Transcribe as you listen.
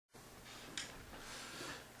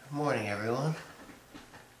Good morning, everyone.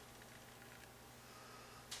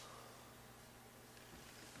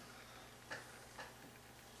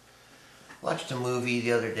 Watched a movie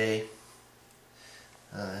the other day.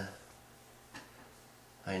 I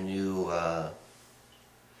knew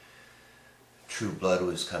True Blood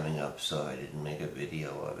was coming up, so I didn't make a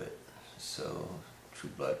video of it. So True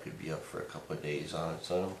Blood could be up for a couple of days on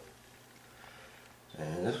its own.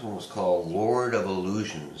 And this one was called Lord of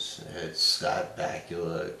Illusions. It's Scott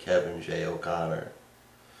Bakula, Kevin J. O'Connor.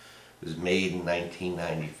 It was made in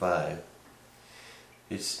 1995.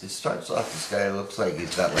 It starts off, this guy looks like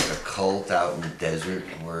he's got like a cult out in the desert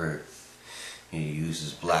where he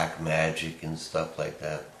uses black magic and stuff like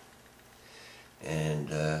that. And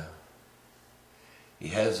he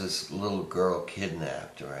has this little girl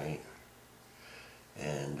kidnapped, right?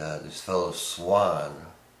 And this fellow Swan,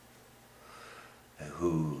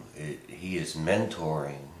 who he is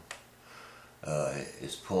mentoring,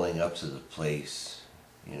 is pulling up to the place.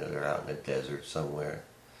 You know, they're out in the desert somewhere.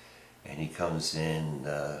 And he comes in,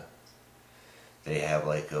 they have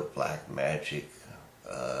like a black magic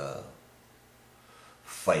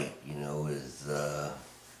fight, you know, with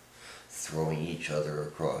throwing each other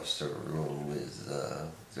across the room with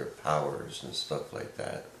their powers and stuff like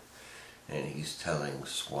that. And he's telling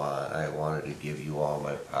Swan, I wanted to give you all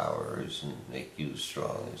my powers and make you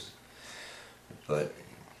strong. But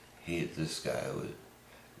this guy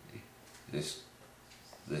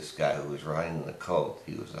who was running the cult,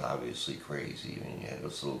 he was obviously crazy. I mean, he had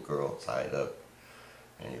this little girl tied up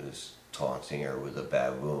and he was taunting her with a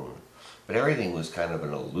baboon. But everything was kind of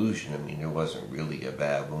an illusion. I mean, there wasn't really a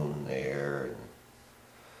baboon there. And,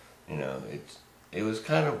 you know, it was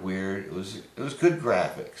kind of weird. It was good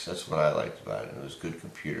graphics. That's what I liked about it. It was good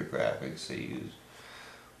computer graphics they used.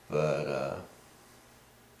 But,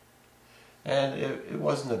 and it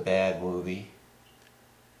wasn't a bad movie.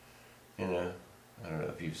 You know, I don't know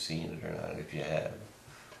if you've seen it or not. If you have,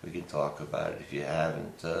 we can talk about it. If you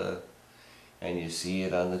haven't, and you see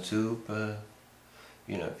it on the tube,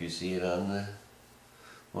 you know, if you see it on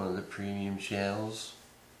one of the premium channels,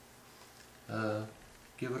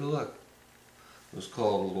 give it a look. It was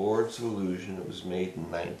called Lords of Illusion. It was made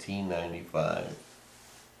in 1995.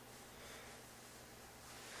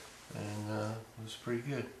 And it was pretty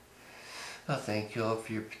good. I thank you all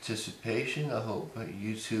for your participation. I hope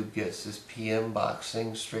YouTube gets this PM box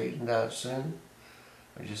thing straightened out soon.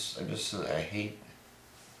 I hate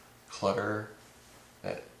clutter.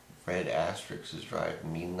 That red asterisk is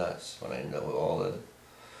driving me nuts when I know all the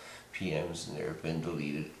PMs in there have been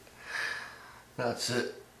deleted. Not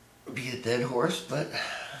to be a dead horse, but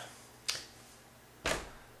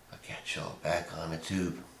I'll catch y'all back on the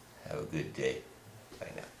tube. Have a good day.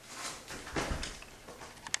 Bye now.